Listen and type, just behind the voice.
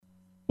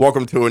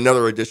Welcome to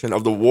another edition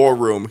of the War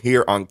Room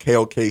here on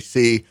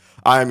KLKC.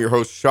 I am your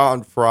host,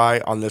 Sean Fry,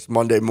 on this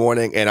Monday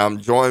morning, and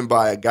I'm joined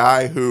by a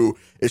guy who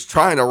is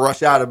trying to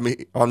rush out of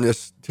me on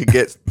this to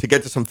get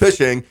to some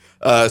fishing.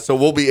 So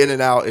we'll be in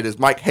and out. It is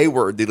Mike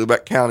Hayward, the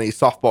Labette County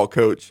softball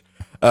coach,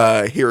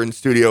 here in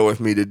studio with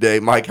me today.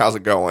 Mike, how's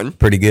it going?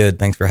 Pretty good.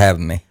 Thanks for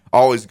having me.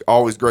 Always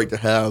great to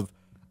have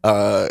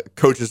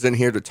coaches in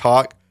here to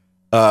talk.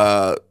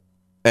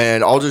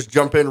 And I'll just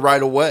jump in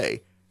right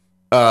away.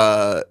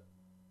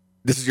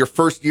 This is your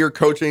first year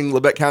coaching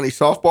Labette County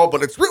softball,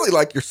 but it's really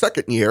like your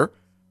second year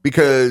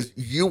because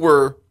you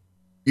were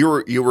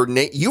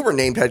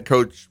named head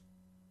coach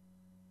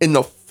in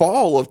the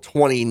fall of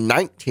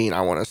 2019.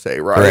 I want to say,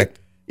 right? Correct.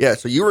 Yeah.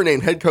 So you were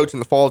named head coach in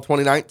the fall of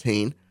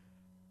 2019.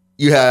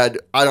 You had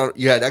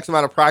X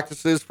amount of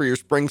practices for your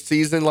spring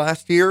season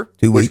last year.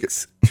 2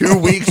 weeks. 2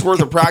 weeks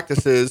worth of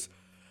practices.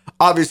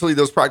 Obviously,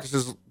 those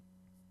practices.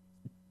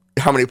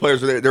 How many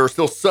players were there? There were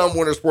still some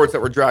winter sports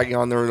that were dragging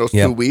on there in those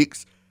 2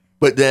 weeks.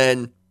 But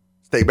then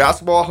state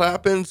basketball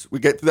happens. We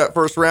get to that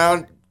first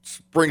round.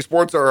 Spring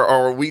sports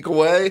are a week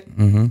away.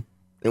 Mm-hmm.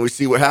 And we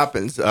see what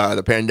happens.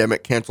 The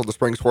pandemic canceled the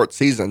spring sports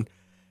season.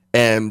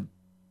 And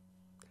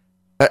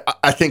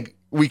I think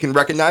we can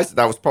recognize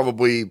that was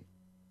probably...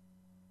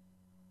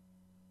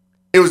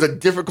 It was a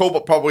difficult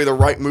but probably the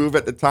right move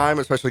at the time,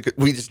 especially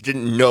because we just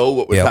didn't know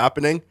what was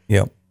happening.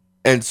 Yep.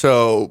 And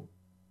so...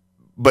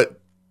 But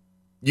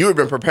you had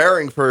been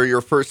preparing for your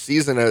first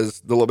season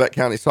as the Labette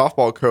County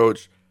softball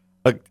coach,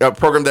 a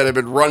program that had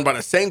been run by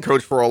the same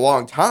coach for a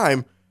long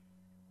time,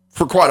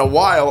 for quite a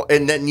while,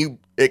 and then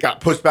it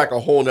got pushed back a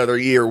whole nother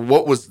year.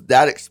 What was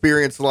that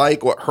experience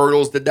like? What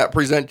hurdles did that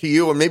present to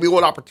you? And maybe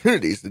what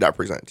opportunities did that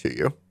present to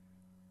you?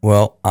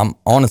 Well, I'm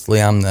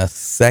the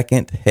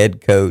second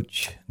head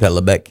coach that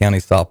Labette County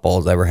softball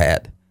has ever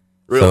had.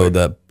 Really? So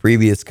the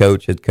previous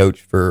coach had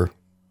coached for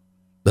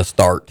the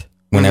start,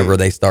 whenever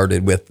they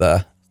started with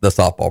the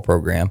softball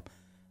program.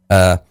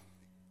 As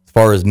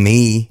far as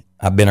me,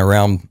 I've been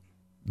around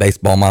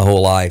baseball my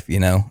whole life,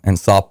 and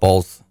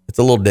softball's, it's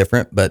a little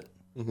different, but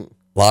a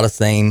lot of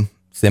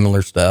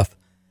similar stuff.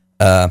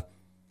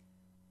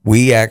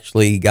 We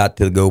actually got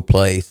to go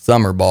play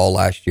summer ball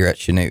last year at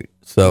Chanute.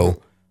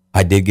 So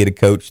I did get to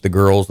coach the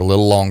girls a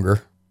little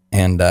longer,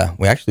 and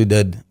we actually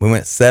did. We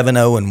went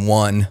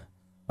 7-0-1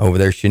 over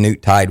there.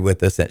 Chanute tied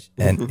with us in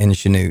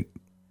Chanute.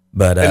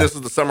 But and this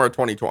was the summer of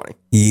 2020?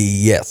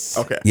 Yes.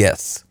 Okay.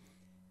 Yes.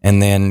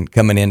 And then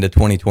coming into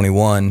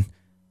 2021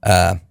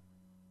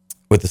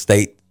 with the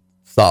state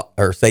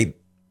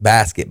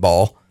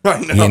basketball,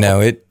 I know.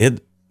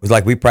 It was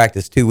like we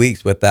practiced 2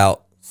 weeks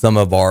without some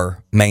of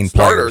our main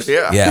starters.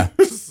 Players. Yeah.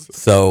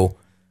 So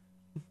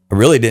I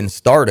really didn't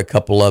start a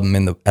couple of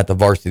them at the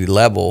varsity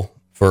level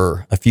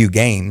for a few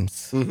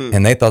games,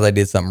 and they thought they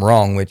did something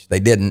wrong, which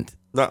they didn't.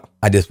 No.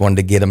 I just wanted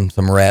to get them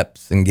some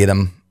reps and get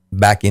them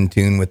back in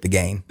tune with the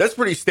game. That's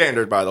pretty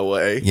standard, by the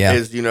way. Yeah.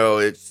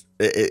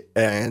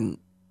 And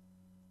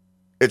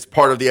it's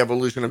part of the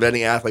evolution of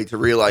any athlete to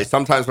realize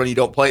sometimes when you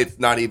don't play, it's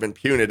not even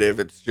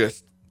punitive. It's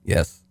just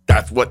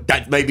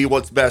that may be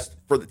what's best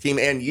for the team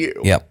and you.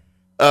 Yep.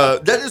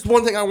 That is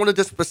one thing I wanted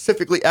to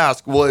specifically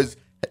ask was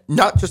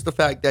not just the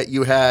fact that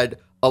you had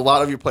a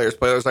lot of your players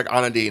like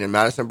Anna Dean and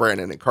Madison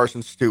Brandon and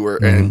Carson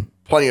Stewart and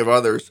plenty of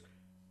others,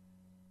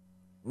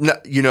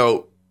 that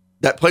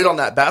played on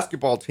that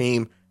basketball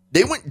team.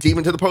 They went deep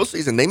into the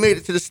postseason. They made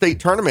it to the state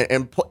tournament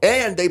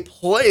and they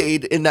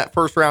played in that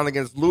first round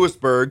against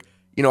Lewisburg.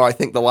 I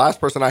think the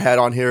last person I had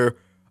on here,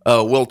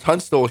 Will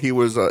Tunstall,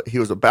 he's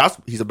a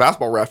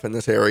basketball ref in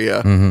this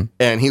area,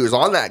 and he was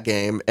on that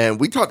game. And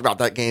we talked about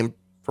that game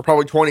for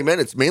probably 20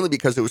 minutes, mainly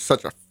because it was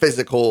such a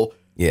physical,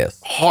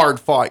 hard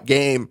fought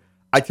game.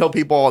 I tell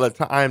people all the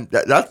time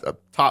that that's a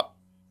top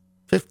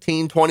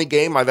 15, 20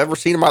 game I've ever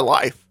seen in my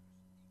life,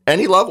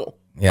 any level.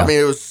 Yeah. I mean,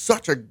 it was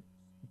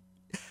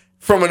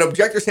from an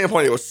objective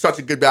standpoint, it was such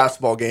a good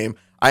basketball game.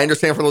 I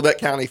understand from Labette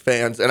County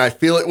fans, and I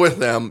feel it with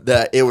them,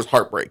 that it was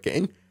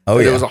heartbreaking.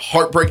 It was a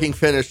heartbreaking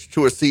finish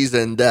to a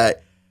season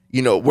that,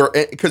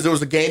 because it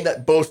was a game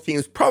that both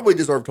teams probably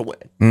deserved to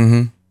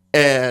win.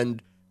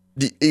 And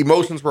the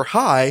emotions were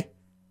high.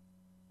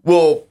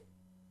 Well,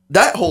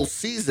 that whole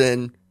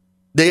season,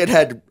 they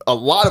had a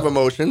lot of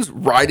emotions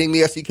riding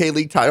the SEK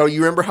League title.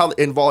 You remember how that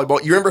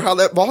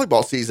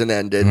volleyball season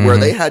ended, where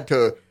they had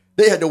to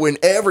win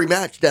every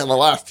match down the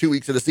last 2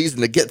 weeks of the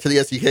season to get to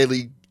the SEK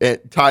League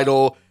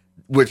title,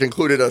 which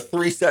included a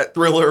 3-set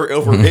thriller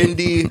over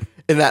Indy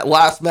in that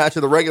last match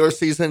of the regular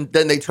season.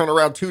 Then they turn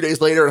around 2 days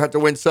later and have to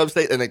win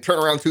sub-state, and they turn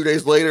around 2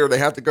 days later, they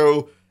have to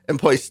go and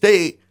play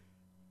state.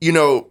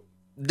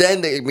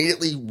 Then they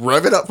immediately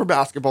rev it up for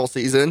basketball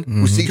season.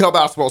 We see how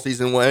basketball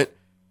season went.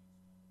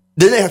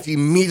 Then they have to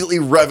immediately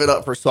rev it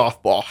up for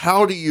softball.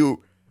 How do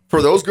you,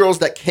 for those girls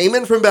that came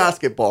in from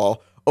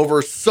basketball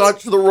over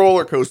such the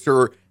roller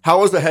coaster,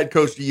 how as a head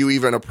coach do you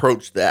even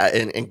approach that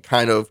and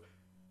kind of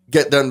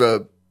get them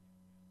to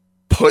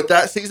put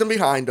that season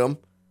behind them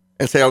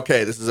and say,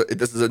 okay, this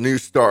is a new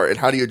start? And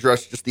how do you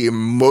address just the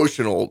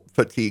emotional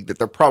fatigue that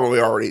they're probably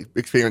already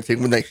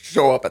experiencing when they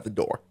show up at the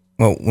door?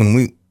 Well, when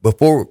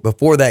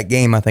before that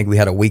game, I think we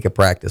had a week of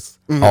practice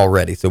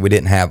already, so we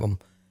didn't have them.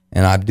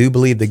 And I do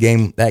believe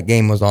that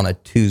game was on a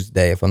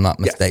Tuesday, if I'm not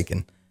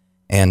mistaken.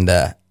 Yes.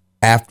 And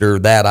after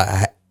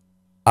that,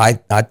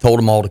 I told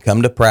them all to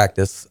come to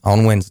practice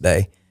on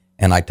Wednesday,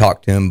 and I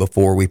talked to them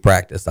before we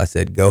practiced. I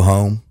said, go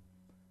home,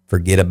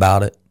 forget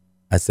about it.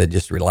 I said,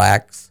 just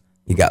relax.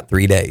 You got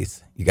 3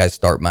 days. You guys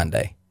start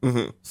Monday.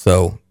 Mm-hmm.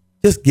 So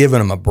just giving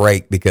them a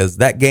break, because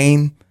that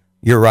game,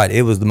 you're right,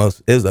 it was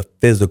a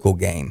physical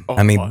game. Oh,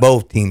 I mean,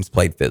 both teams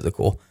played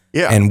physical.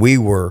 Yeah. And we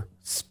were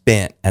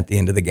spent at the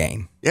end of the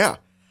game. Yeah.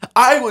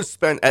 I was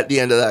spent at the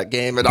end of that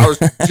game, and I was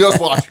just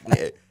watching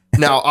it.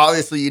 Now,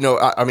 obviously,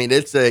 I mean,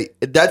 that's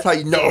how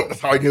you know.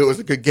 That's how I knew it was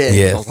a good game.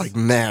 Yes. I was like,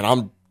 man,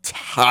 I'm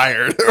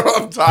tired.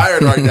 I'm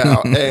tired right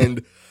now.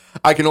 And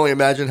I can only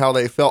imagine how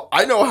they felt.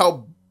 I know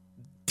how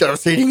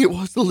devastating it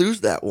was to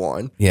lose that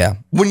one. Yeah.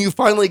 When you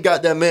finally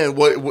got them in,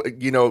 what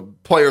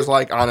players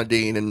like Anna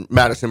Dean and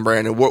Madison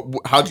Brandon,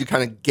 how'd you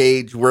kind of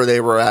gauge where they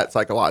were at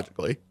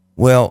psychologically?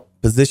 Well,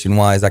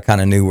 position-wise, I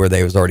kind of knew where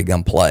they was already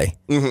going to play.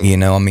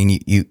 Mm-hmm. I mean,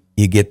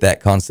 you get that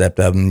concept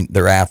of them.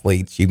 They're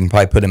athletes. You can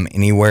probably put them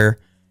anywhere.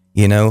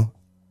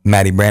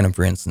 Maddie Brandon,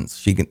 for instance,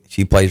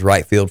 she plays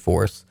right field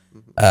for us.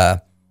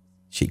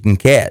 She can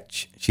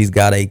catch. She's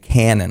got a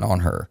cannon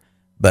on her.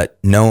 But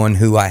knowing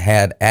who I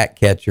had at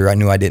catcher, I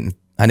knew I didn't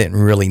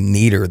really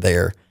need her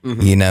there.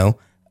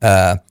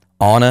 Mm-hmm.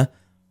 Anna,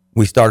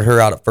 we started her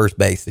out at first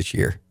base this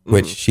year,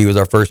 which she was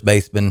our first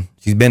baseman.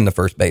 She's been the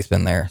first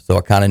baseman there, so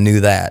I kind of knew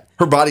that.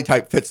 Her body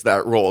type fits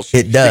that role.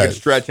 It does. She can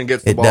stretch and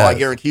gets the ball. I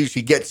guarantee you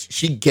she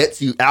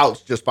gets you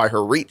out just by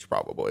her reach,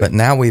 probably. But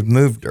now we've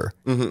moved her,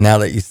 now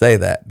that you say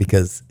that,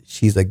 because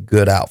she's a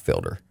good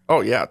outfielder.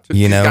 Oh, yeah.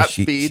 She's got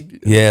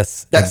speed.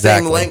 Yes, that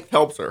exactly. Same length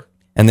helps her.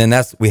 And then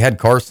we had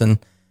Carson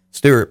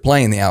Stewart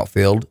playing the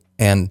outfield,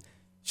 and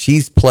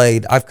she's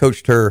played. I've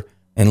coached her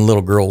in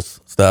little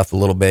girls stuff a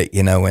little bit,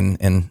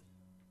 in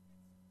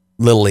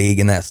little league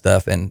and that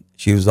stuff, and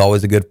she was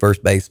always a good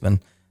first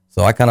baseman.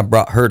 So I kind of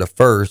brought her to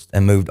first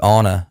and moved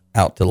Anna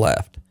out to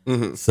left.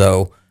 Mm-hmm.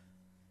 So,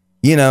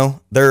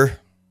 they're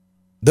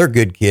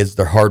good kids.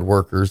 They're hard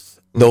workers.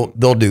 Mm-hmm.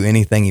 They'll do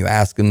anything you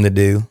ask them to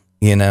do.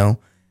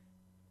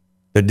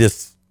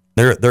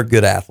 They're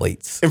good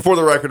athletes. And for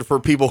the record, for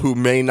people who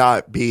may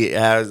not be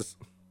as,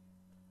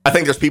 I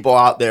think there's people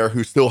out there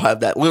who still have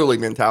that little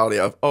league mentality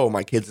of, oh,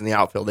 my kid's in the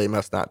outfield, they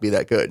must not be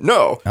that good.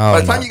 No. By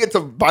the time you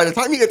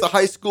get to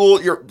high school,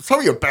 some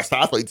of your best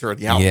athletes are in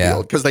the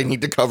outfield because they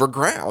need to cover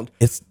ground.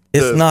 It's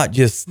not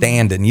just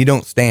standing. You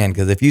don't stand,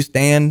 because if you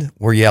stand,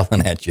 we're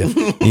yelling at you.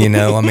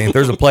 I mean, if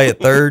there's a play at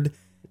third,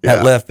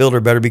 that left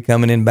fielder better be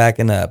coming in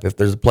backing up. If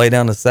there's a play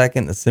down to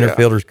second, the center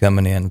fielder's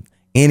coming in.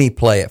 Any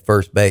play at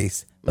first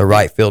base, the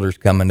right fielder's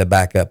coming to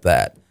back up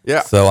that.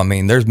 Yeah. So, I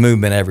mean, there's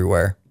movement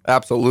everywhere.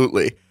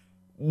 Absolutely.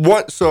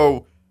 And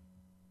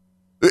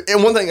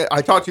one thing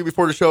I talked to you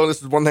before the show, and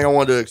this is one thing I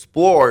wanted to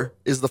explore,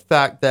 is the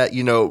fact that,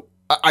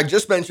 I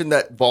just mentioned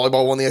that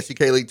volleyball won the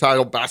SEK League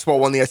title, basketball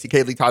won the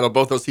SEK League title.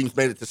 Both those teams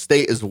made it to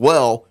state as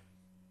well.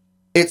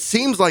 It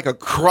seems like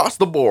across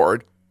the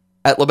board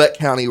at Labette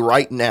County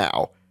right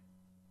now,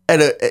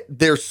 and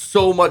there's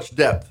so much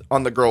depth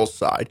on the girls'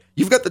 side.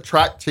 You've got the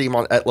track team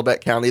at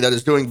Labette County that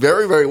is doing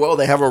very, very well.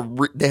 They have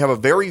a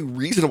very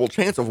reasonable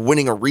chance of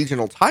winning a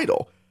regional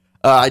title.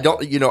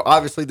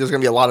 Obviously there's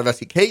going to be a lot of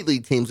SEK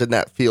League teams in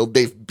that field.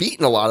 They've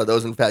beaten a lot of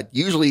those. In fact,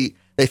 usually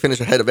they finish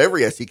ahead of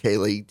every SEK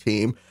League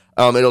team.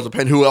 It'll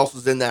depend who else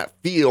is in that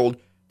field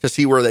to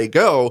see where they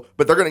go,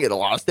 but they're going to get a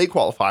lot of state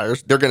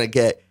qualifiers. They're going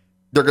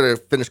to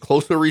finish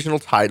close to a regional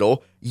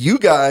title. You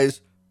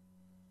guys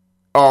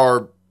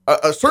are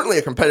certainly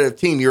a competitive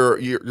team.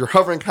 You're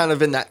hovering kind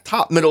of in that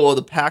top middle of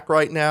the pack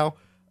right now.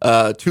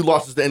 2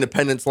 losses to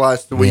Independence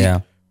last week. Yeah.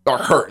 Are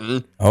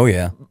hurting. Oh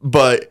yeah,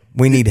 but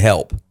we need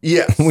help.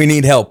 Yes, we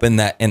need help in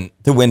that and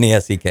to win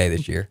the SEK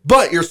this year.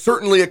 But you're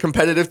certainly a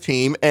competitive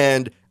team,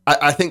 and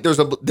I think there's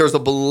a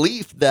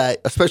belief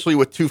that, especially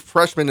with 2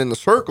 freshmen in the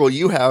circle,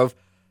 you have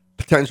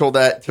potential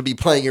to be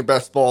playing your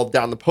best ball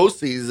down the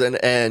postseason.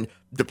 And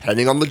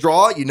depending on the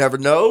draw, you never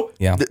know.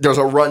 Yeah, there's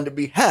a run to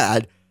be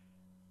had.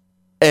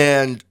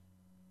 And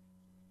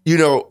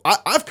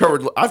I've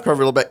covered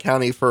Labette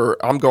County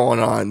I'm going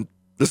on.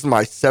 This is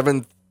my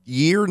 7th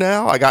year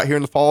now. I got here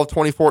in the fall of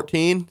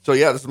 2014. So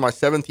yeah, this is my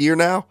 7th year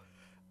now.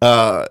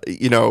 The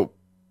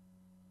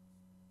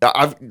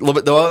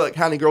Labette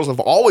County girls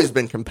have always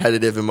been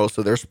competitive in most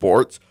of their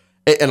sports.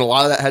 And a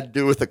lot of that had to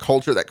do with the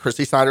culture that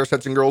Christy Snyder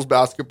sets in girls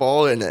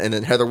basketball. And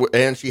then Heather,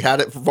 and she had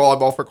it for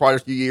volleyball for quite a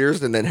few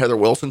years. And then Heather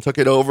Wilson took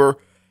it over.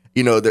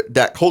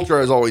 That culture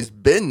has always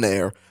been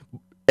there.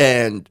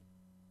 And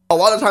a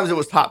lot of times it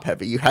was top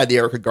heavy. You had the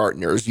Erica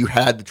Gartners, you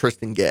had the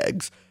Tristan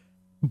Geggs.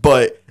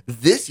 But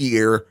this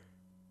year,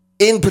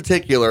 in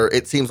particular,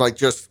 it seems like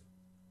just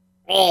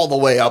all the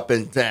way up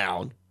and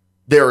down,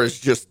 there is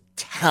just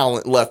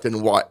talent left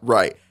and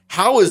right.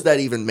 How is that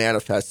even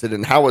manifested,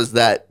 and how is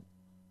that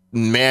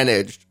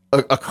managed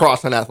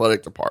across an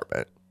athletic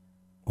department?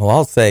 Well,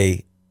 I'll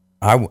say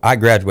I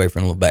graduated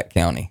from Labette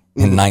County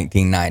in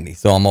 1990,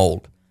 so I'm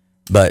old.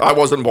 But I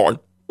wasn't born.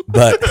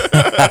 But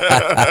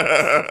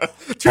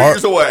 2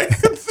 years away.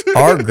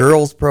 Our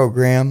girls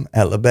program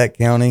at Labette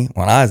County,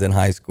 when I was in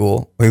high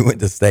school, we went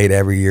to state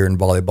every year in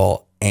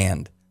volleyball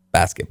and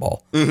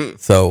basketball. Mm-hmm.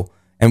 So,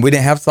 and we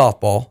didn't have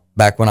softball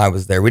back when I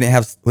was there. We didn't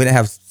have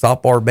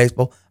softball or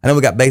baseball. I know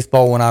we got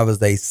baseball when I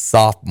was a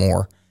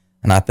sophomore,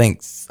 and I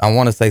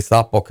want to say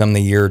softball come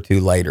the year or two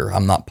later.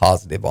 I'm not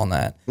positive on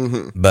that,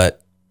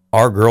 but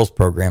our girls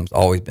program's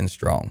always been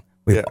strong.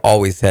 We've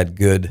always had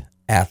good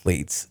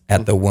athletes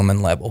at the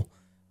woman level.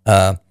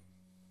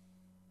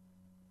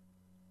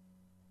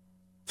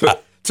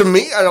 To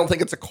me, I don't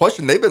think it's a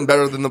question. They've been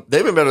better than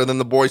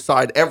the boys'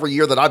 side every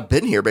year that I've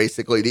been here.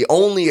 Basically, the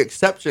only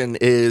exception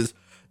is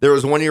there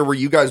was one year where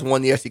you guys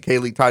won the SEK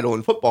League title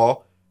in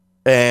football,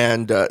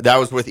 and that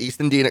was with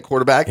Easton Dean at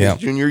quarterback his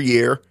junior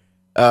year.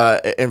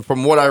 And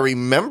from what I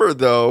remember,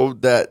 though,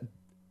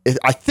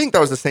 I think that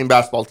was the same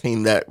basketball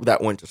team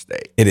that went to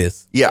state. It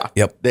is. Yeah.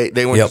 Yep.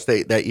 They went to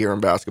state that year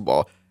in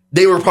basketball.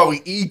 They were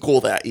probably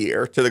equal that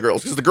year to the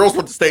girls because the girls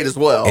went to state as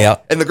well.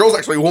 Yep. And the girls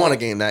actually won a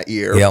game that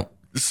year. Yep.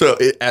 So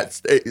at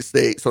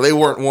state, so they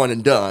weren't one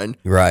and done.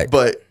 Right.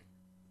 But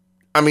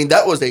I mean,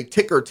 that was a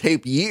ticker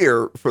tape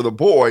year for the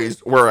boys,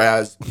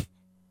 whereas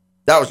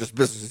that was just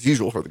business as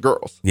usual for the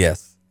girls.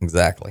 Yes,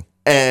 exactly.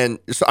 And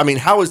so, I mean,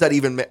 how is that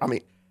even? I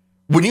mean,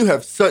 when you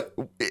have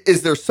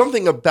is there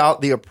something about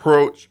the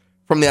approach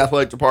from the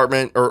athletic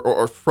department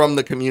or from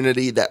the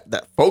community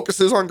that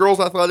focuses on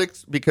girls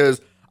athletics? Because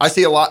I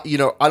see a lot,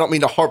 I don't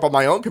mean to harp on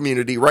my own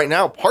community. Right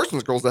now,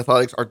 Parsons girls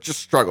athletics are just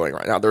struggling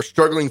right now. They're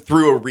struggling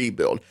through a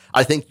rebuild.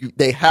 I think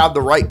they have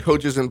the right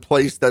coaches in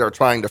place that are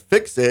trying to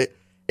fix it.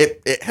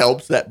 It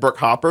helps that Brooke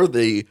Hopper,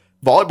 the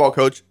volleyball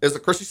coach, is a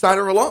Chrissy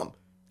Snyder alum.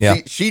 Yeah.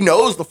 She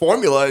knows the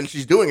formula, and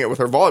she's doing it with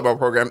her volleyball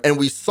program, and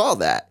we saw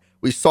that.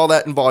 We saw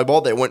that in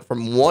volleyball. They went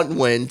from 1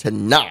 win to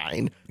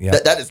 9. Yeah.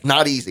 That is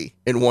not easy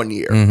in 1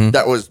 year. Mm-hmm.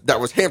 That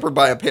was hampered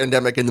by a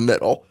pandemic in the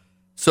middle.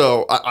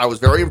 So I was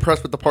very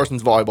impressed with the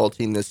Parsons volleyball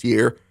team this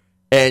year.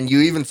 And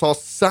you even saw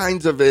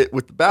signs of it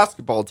with the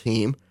basketball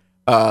team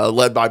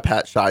led by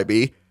Pat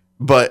Scheibe.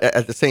 But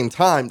at the same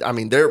time, I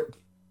mean, they're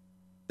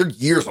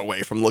years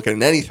away from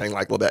looking at anything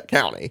like Labette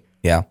County.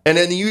 Yeah. And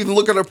then you even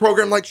look at a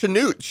program like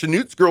Chanute.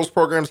 Chanute's girls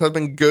programs have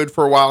been good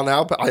for a while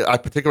now, but I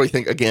particularly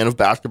think, again, of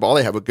basketball.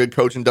 They have a good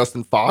coach in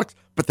Dustin Fox,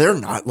 but they're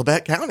not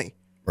Labette County.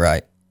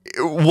 Right.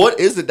 What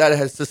is it that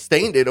has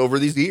sustained it over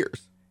these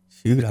years?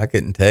 Shoot, I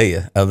couldn't tell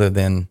you other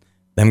than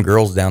them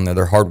girls down there.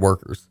 They're hard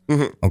workers.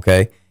 Mm-hmm.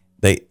 Okay.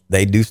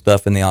 They do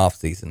stuff in the off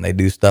season. They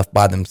do stuff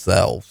by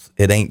themselves.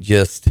 It ain't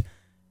just,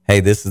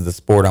 hey, this is the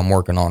sport I'm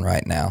working on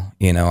right now.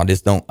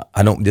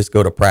 I don't just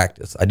go to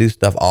practice. I do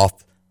stuff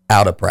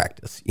out of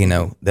practice.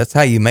 That's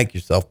how you make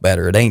yourself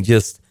better. It ain't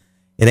just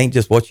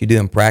what you do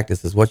in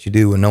practice. It's what you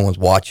do when no one's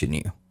watching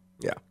you.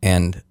 Yeah.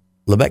 And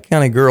Labette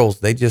County girls,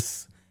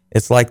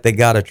 it's like they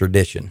got a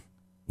tradition,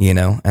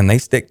 and they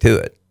stick to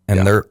it.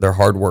 And they're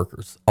hard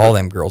workers. All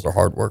them girls are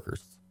hard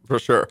workers. For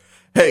sure.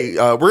 Hey,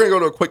 we're gonna go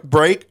to a quick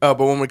break, but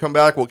when we come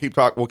back, we'll keep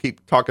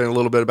talking a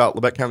little bit about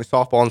Labette County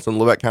softball and some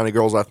Labette County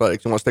girls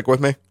athletics. You want to stick with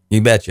me? You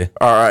betcha.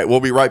 All right, we'll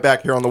be right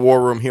back here on the War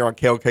Room here on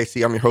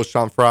KLKC. I'm your host,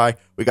 Sean Fry.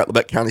 We got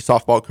Labette County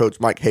softball coach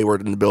Mike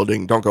Hayward in the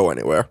building. Don't go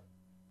anywhere.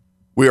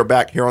 We are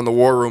back here on the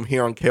War Room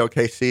here on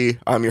KLKC.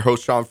 I'm your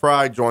host, Sean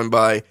Fry, joined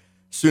by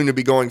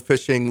soon-to-be going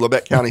fishing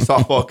Labette County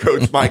softball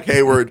coach Mike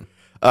Hayward.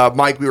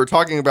 Mike, we were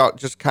talking about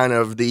just kind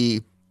of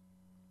the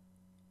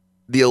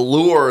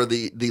allure,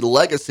 the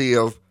legacy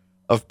of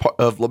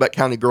Labette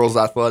County girls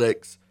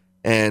athletics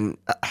and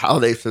how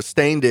they've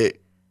sustained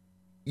it.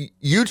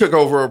 You took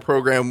over a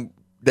program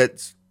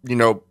that's,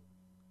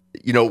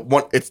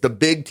 it's the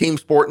big team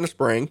sport in the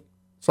spring,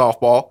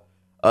 softball,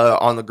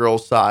 on the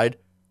girls' side.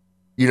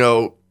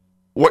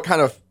 What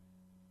kind of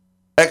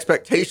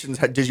expectations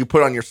did you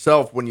put on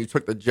yourself when you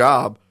took the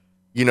job?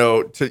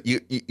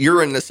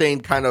 You're in the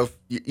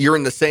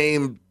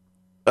same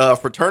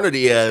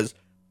fraternity as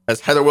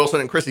Heather Wilson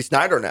and Chrissy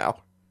Snyder now.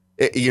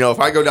 If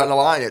I go down the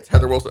line, it's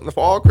Heather Wilson in the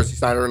fall, Chrissy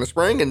Snyder in the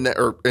spring,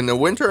 or in the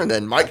winter, and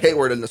then Mike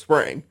Hayward in the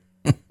spring.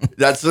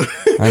 That's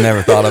I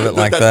never thought of it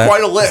like that's that.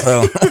 Quite a list.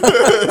 So.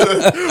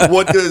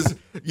 What does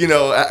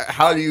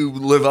how do you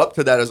live up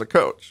to that as a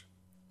coach?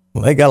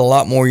 Well, they got a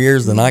lot more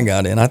years than I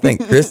got in. I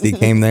think Christy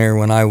came there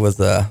when I was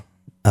a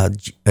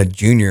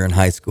junior in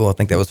high school. I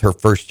think that was her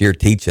first year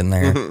teaching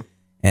there. Mm-hmm.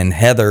 And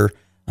Heather,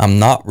 I'm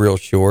not real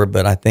sure,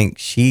 but I think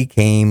she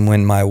came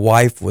when my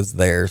wife was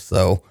there.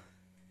 So,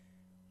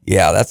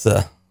 yeah, that's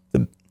a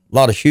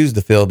lot of shoes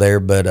to fill there.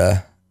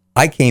 But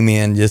I came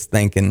in just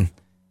thinking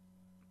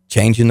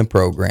changing the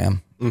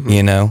program,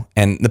 mm-hmm.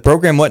 And the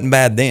program wasn't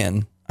bad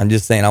then. I'm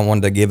just saying I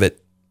wanted to give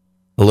it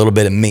a little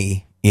bit of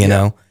me, you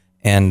know.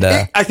 And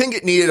I think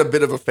it needed a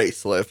bit of a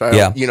facelift.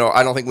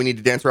 I don't think we need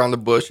to dance around the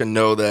bush and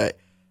know that,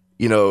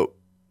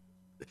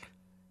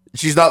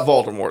 she's not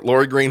Voldemort.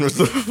 Lori Green was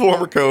the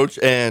former coach,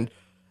 and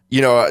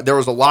there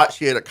was a lot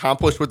she had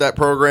accomplished with that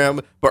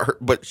program.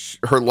 But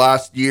her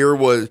last year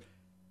was,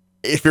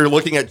 if you're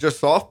looking at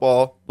just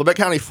softball, Labette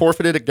County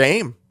forfeited a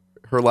game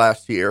her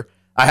last year.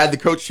 I had the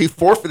coach she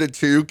forfeited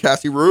to,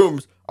 Cassie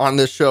Rooms, on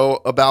this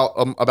show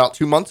about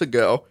 2 months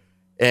ago,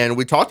 and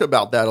we talked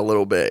about that a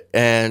little bit.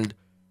 And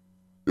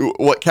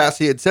what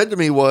Cassie had said to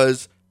me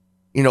was,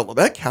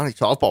 Labette County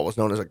softball was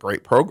known as a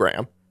great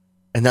program,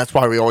 and that's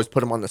why we always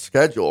put them on the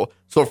schedule.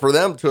 So for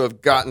them to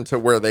have gotten to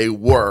where they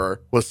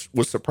were was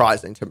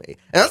surprising to me,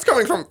 and that's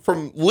coming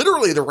from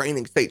literally the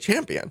reigning state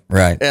champion,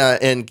 right?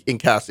 In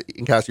Cassie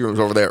Rooms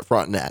over there at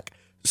Front Neck.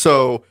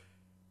 So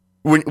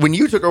when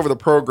you took over the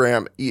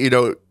program,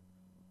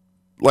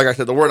 like I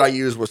said, the word I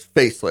used was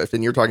facelift,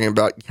 and you're talking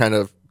about kind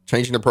of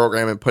changing the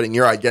program and putting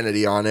your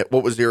identity on it.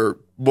 What was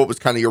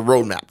kind of your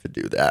roadmap to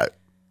do that?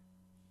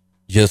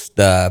 Just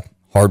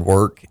hard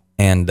work,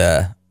 and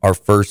our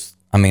first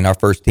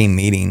team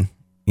meeting,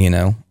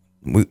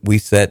 we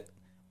sat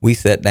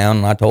down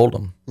and I told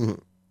them,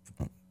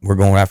 we're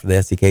going after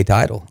the SEK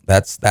title.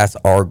 That's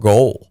our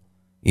goal,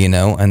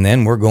 and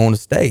then we're going to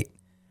state.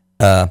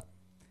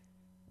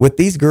 With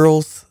these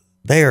girls,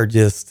 they're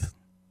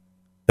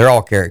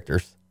all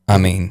characters. I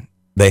mean,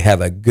 they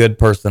have a good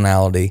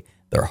personality.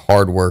 They're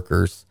hard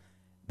workers.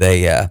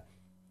 They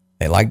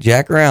like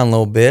jack around a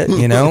little bit,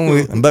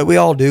 but we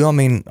all do. I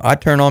mean, I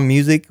turn on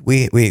music.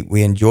 We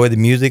enjoy the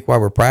music while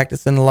we're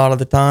practicing a lot of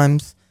the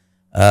times.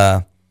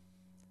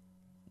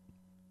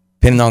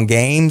 Depending on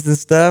games and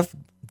stuff,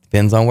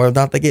 depends on whether or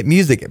not they get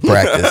music at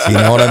practice. You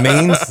know what I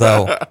mean?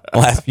 So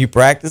last few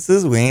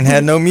practices, we ain't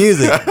had no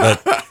music,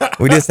 but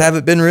we just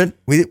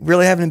we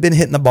really haven't been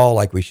hitting the ball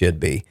like we should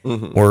be.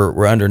 Mm-hmm.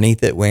 We're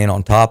underneath it. We ain't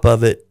on top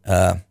of it.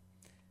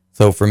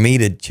 So for me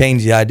to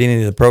change the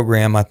identity of the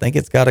program, I think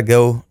it's got to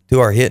go to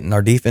our hitting.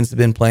 Our defense has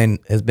been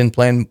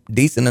playing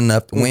decent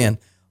enough to win.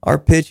 Our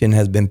pitching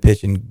has been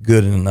pitching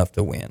good enough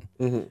to win.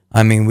 Mm-hmm.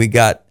 I mean,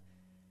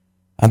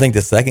 I think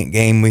the second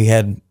game we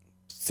had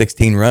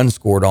 16 runs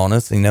scored on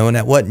us, and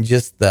that wasn't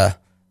just the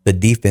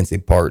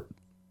defensive part.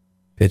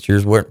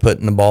 Pitchers weren't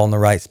putting the ball in the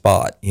right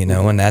spot,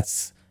 and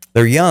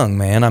they're young,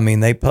 man. I mean,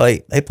 they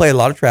play a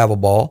lot of travel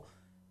ball,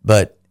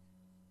 but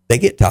they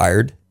get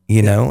tired.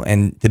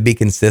 And to be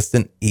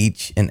consistent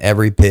each and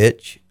every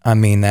pitch, I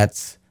mean,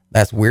 that's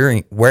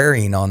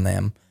wearing on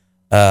them.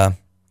 I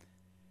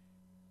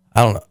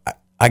don't know.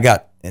 I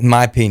got, in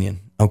my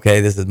opinion,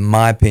 this is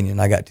my opinion,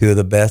 I got two of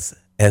the best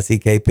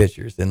SEK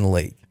pitchers in the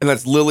league. And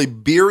that's Lily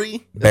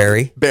Berry.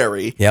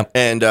 Yep.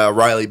 And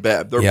Riley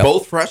Bebb. They're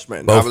both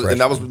freshmen. And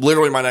that was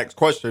literally my next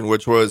question,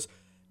 which was,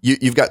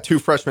 you've got two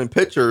freshman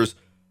pitchers,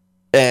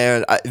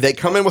 and they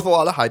come in with a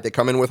lot of height. They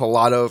come in with a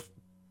lot of,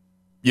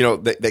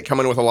 they come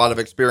in with a lot of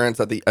experience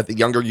at the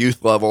younger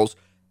youth levels,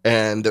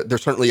 and they're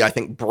certainly, I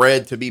think,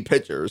 bred to be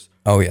pitchers.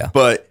 Oh yeah.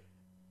 But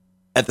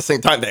at the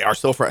same time, they are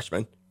still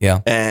freshmen.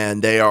 Yeah.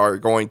 And they're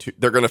going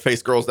to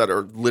face girls that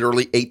are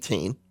literally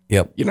 18.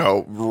 Yep.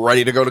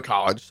 Ready to go to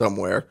college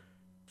somewhere,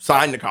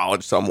 signed to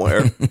college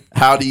somewhere.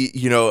 How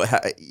do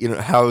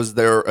how has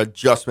their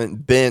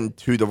adjustment been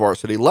to the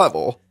varsity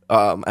level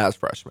as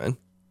freshmen?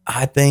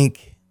 I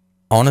think,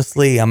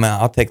 honestly,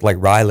 I'll take like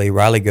Riley.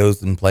 Riley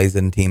goes and plays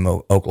in Team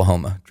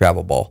Oklahoma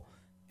travel ball,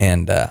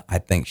 and I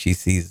think she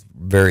sees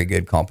very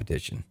good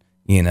competition.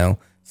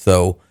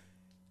 So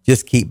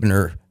just keeping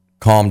her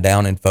calmed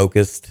down and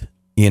focused,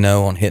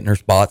 on hitting her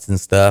spots and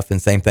stuff. And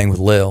same thing with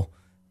Lil.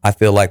 I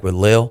feel like with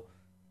Lil,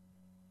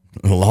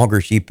 the longer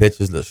she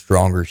pitches, the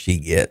stronger she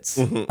gets.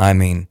 Mm-hmm. I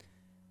mean,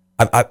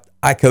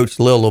 I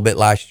coached Lil a little bit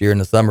last year in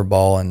the summer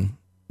ball, and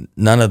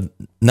none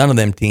of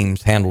them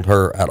teams handled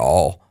her at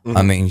all. Mm-hmm.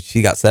 I mean,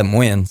 she got 7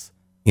 wins,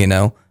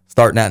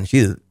 starting out, and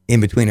she's in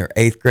between her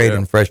 8th grade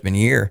and freshman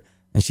year,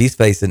 and she's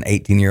facing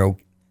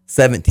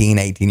 17,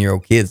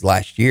 18-year-old kids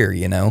last year,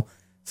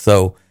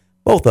 So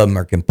both of them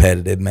are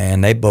competitive,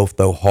 man. They both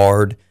throw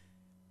hard.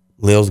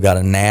 Lil's got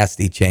a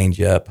nasty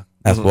changeup.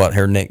 That's what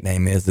her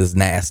nickname is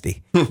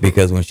nasty,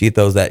 because when she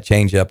throws that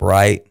changeup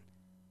right,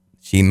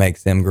 she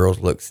makes them girls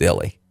look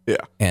silly. Yeah.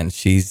 And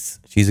she's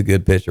a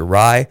good pitcher.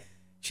 Rye,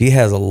 she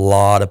has a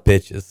lot of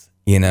pitches,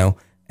 and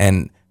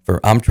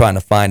I'm trying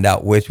to find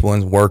out which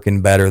one's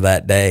working better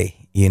that day.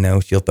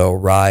 She'll throw a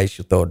rise,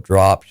 she'll throw a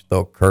drop, she'll throw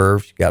a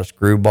curve, she's got a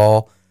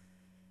screwball.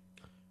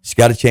 She's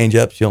got a change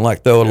up. She don't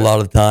like throw it a lot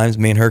of the times.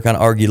 Me and her kind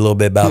of argued a little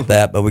bit about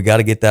that, but we got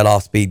to get that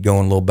off speed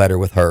going a little better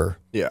with her.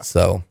 Yeah.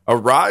 So a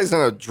rise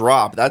and a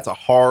drop, that's a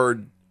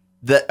hard,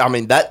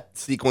 that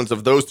sequence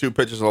of those two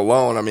pitches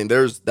alone,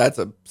 that's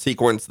a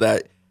sequence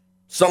that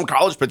some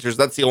college pitchers,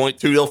 that's the only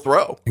two they'll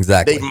throw.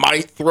 Exactly. They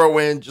might throw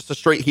in just a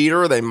straight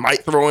heater. They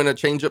might throw in a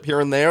changeup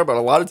here and there, but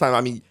a lot of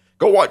time,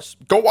 go watch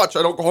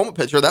an Oklahoma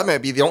pitcher. That may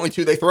be the only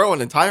two they throw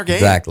an entire game.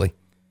 Exactly.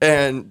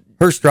 And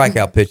her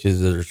strikeout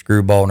pitches are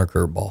screwball and her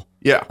curveball.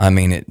 Yeah.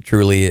 It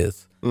truly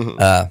is.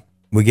 Mm-hmm.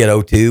 We get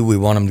 0-2. We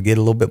want them to get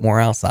a little bit more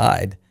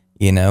outside,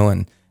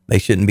 and they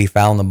shouldn't be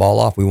fouling the ball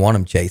off. We want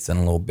them chasing a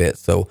little bit.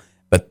 So,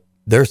 but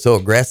they're so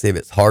aggressive,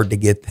 it's hard to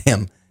get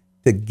them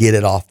to get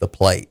it off the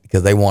plate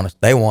because they want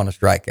to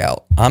strike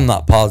out. I'm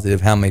not positive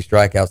how many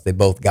strikeouts they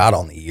both got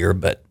on the year,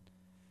 but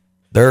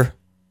they're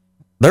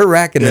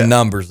racking the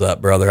numbers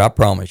up, brother. I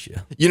promise you.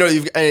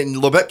 And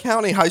Labette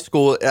County High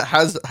School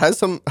has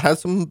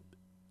some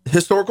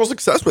historical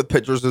success with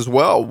pitchers as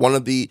well. One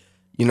of the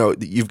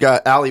you've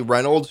got Allie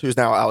Reynolds, who's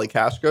now Allie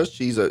Kashka.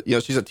 She's a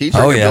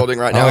teacher in the building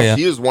right now.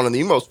 She is one of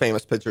the most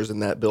famous pitchers in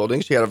that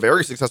building. She had a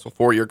very successful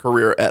 4-year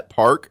career at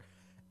Park.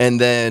 And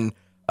then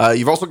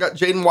you've also got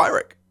Jaden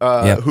Wyrick,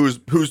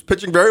 who's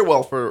pitching very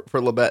well for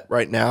Labette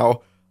right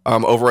now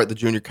over at the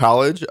junior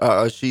college.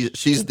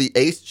 She's the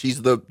ace.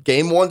 She's the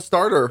game one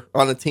starter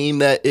on a team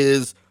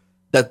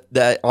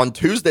that on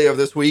Tuesday of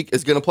this week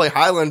is going to play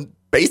Highland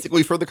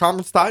basically for the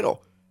conference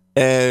title.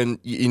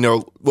 And,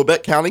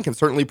 Labette County can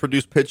certainly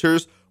produce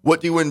pitchers.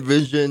 What do you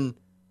envision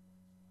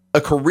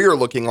a career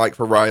looking like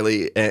for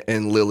Riley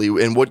and Lily?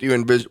 And what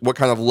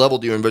kind of level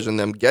do you envision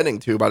them getting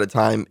to by the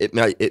time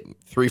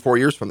 3-4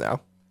 years from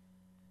now?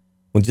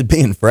 Well, just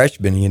being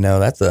freshmen,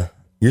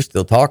 you're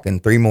still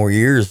talking 3 more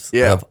years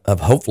of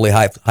hopefully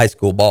high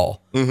school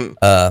ball.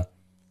 Mm-hmm.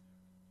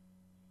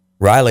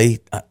 Riley,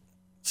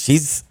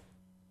 she's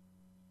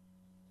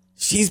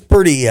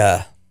pretty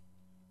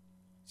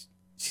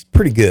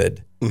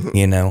good.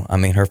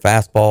 Mm-hmm. Her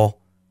fastball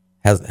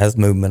has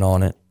movement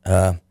on it.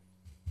 I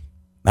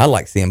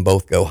like seeing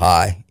both go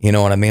high. You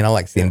know what I mean? I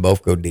like seeing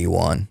both go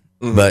D1.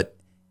 Mm-hmm. But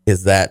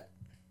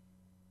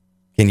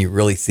can you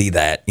really see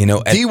that?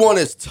 D1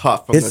 is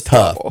tough. It's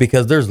tough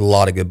because there's a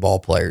lot of good ball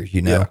players,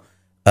 Yeah.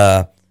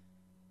 I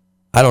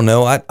don't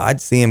know. I'd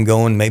see him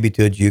going maybe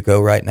to a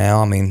JUCO right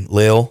now.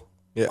 Lil,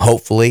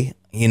 hopefully,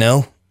 And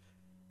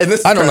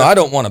this I don't know. I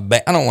don't want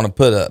to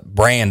put a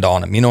brand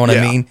on him. You know what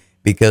I mean?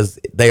 Because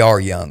they are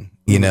young.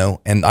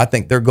 And I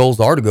think their goals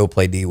are to go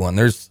play D1.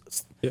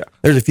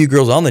 There's a few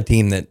girls on the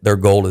team that their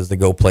goal is to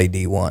go play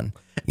D1,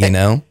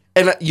 And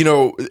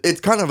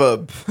it's kind of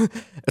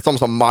it's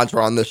almost a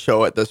mantra on this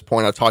show at this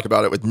point. I've talked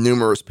about it with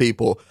numerous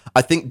people.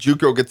 I think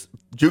JUCO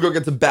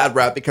gets a bad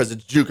rap because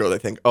it's JUCO. They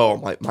think, oh,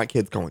 my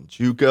kid's going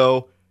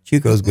JUCO.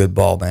 JUCO's good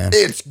ball, man.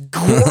 It's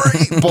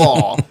great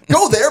ball.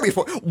 Go there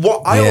before.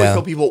 I always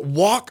tell people,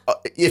 walk,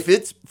 if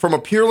it's from a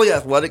purely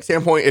athletic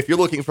standpoint, if you're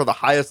looking for the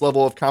highest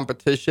level of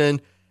competition,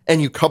 and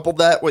you couple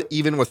that with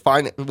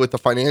the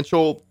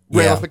financial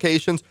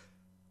ramifications,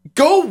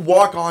 go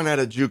walk on at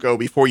a JUCO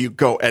before you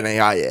go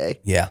NAIA.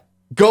 Yeah.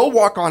 Go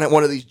walk on at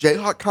one of these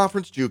Jayhawk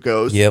Conference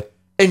JUCOs. Yep.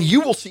 And you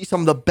will see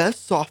some of the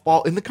best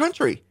softball in the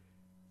country.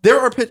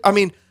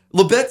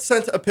 Labette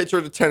sent a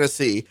pitcher to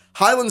Tennessee.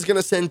 Highland's going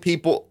to send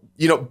people.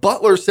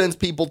 Butler sends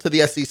people to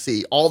the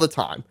SEC all the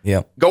time.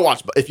 Yeah. Go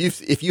watch.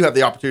 If you have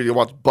the opportunity to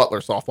watch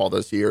Butler softball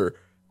this year,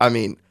 I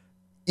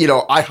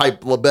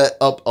hype Labette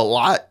up a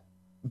lot.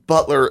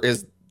 Butler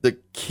is the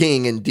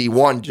king in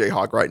D1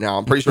 Jayhawk right now.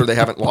 I'm pretty sure they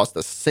haven't lost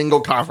a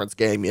single conference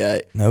game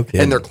yet. No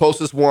kidding. And their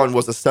closest one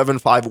was a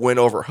 7-5 win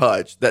over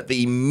Hutch that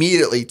they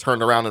immediately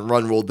turned around and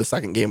ruled the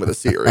second game of the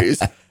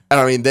series.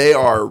 And they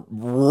are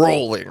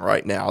rolling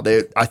right now.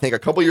 I think a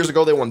couple years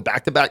ago they won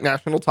back-to-back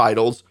national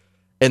titles,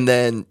 and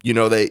then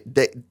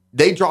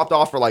they dropped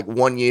off for like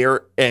 1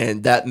 year,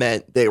 and that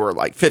meant they were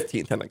like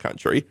 15th in the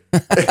country.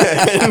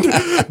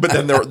 But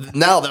then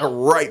they're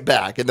right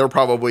back, and they're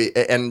probably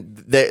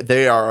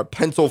they are a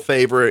pencil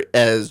favorite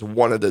as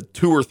one of the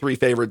 2 or 3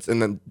 favorites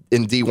in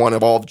D1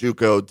 of all of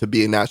JUCO to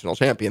be a national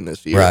champion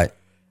this year. Right.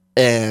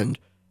 And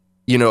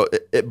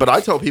but I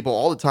tell people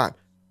all the time,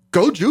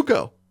 go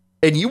JUCO.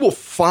 And you will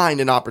find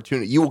an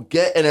opportunity. You will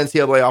get an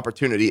NCAA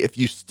opportunity if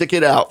you stick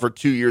it out for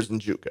 2 years in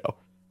JUCO.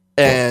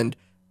 And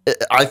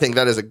I think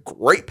that is a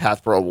great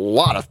path for a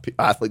lot of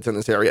athletes in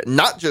this area,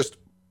 not just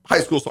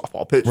high school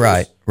softball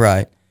pitchers.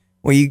 Right.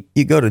 Well, you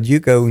go to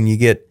JUCO and you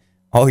get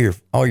all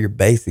your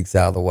basics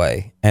out of the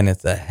way, and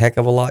it's a heck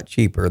of a lot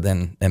cheaper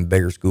than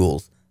bigger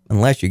schools,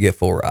 unless you get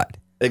full ride.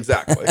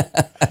 Exactly.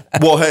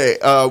 Well, hey,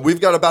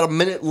 we've got about a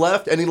minute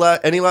left. Any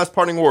last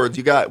parting words?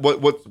 You got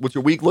what's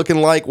your week looking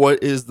like?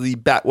 What is the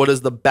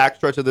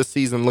backstretch of this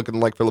season looking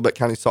like for Labette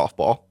County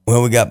softball?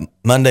 Well, we got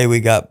Monday.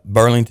 We got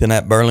Burlington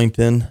at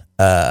Burlington,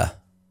 and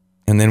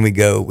then we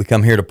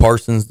come here to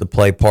Parsons to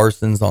play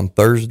Parsons on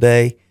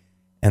Thursday,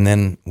 and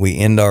then we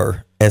end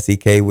our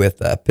SEK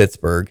with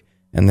Pittsburgh,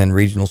 and then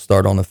regional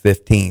start on the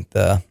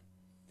 15th.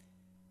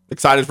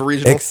 Excited for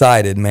regional?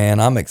 Excited, man.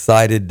 I'm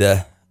excited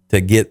to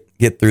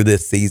get through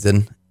this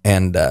season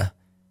and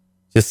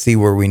just see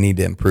where we need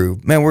to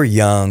improve. Man, we're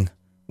young.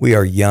 We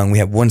are young. We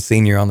have 1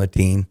 senior on the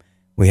team.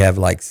 We have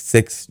like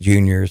 6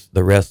 juniors.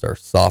 The rest are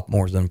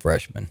sophomores and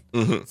freshmen.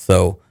 Mm-hmm.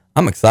 So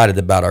I'm excited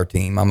about our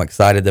team. I'm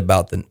excited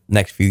about the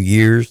next few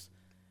years.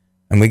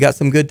 And we got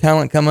some good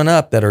talent coming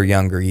up that are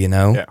younger,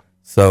 Yeah.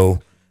 So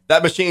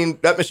that machine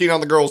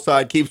on the girls'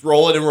 side keeps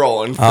rolling and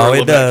rolling. Oh,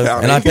 it does.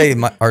 County. And I tell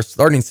you, our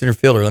starting center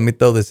fielder, let me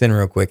throw this in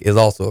real quick, is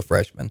also a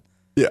freshman.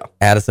 Yeah.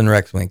 Addison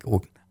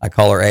Rexwinkle. I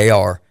call her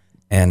AR.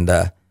 And,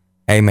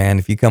 hey, man,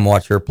 if you come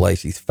watch her play,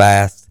 she's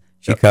fast.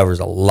 She covers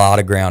a lot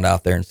of ground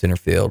out there in center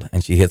field,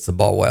 and she hits the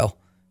ball well.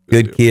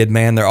 Good kid,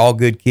 man. They're all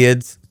good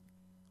kids.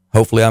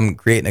 Hopefully I'm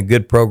creating a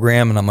good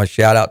program, and I'm going to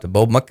shout out to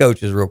both my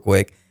coaches real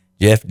quick,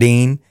 Jeff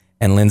Dean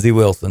and Lindsey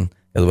Wilson,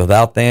 because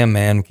without them,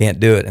 man, we can't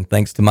do it. And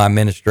thanks to my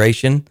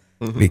administration,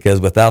 because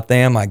without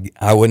them,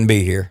 I wouldn't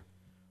be here.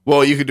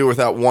 Well, you could do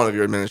without one of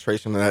your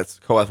administration, and that's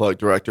co-athletic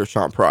director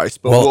Sean Price.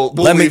 But we'll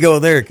let me go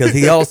there because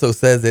he also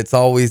says it's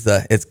always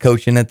it's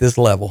coaching at this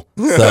level.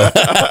 So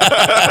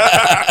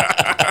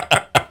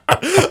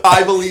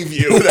I believe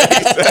you that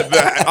he said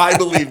that. I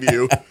believe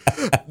you.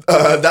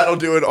 That'll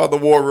do it on the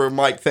War Room.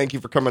 Mike, thank you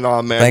for coming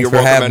on, man. Thanks for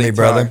having me,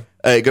 brother.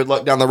 Hey, good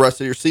luck down the rest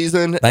of your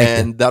season.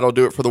 Thank you. That'll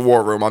do it for the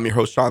War Room. I'm your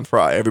host, Sean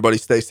Fry. Everybody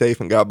stay safe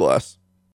and God bless.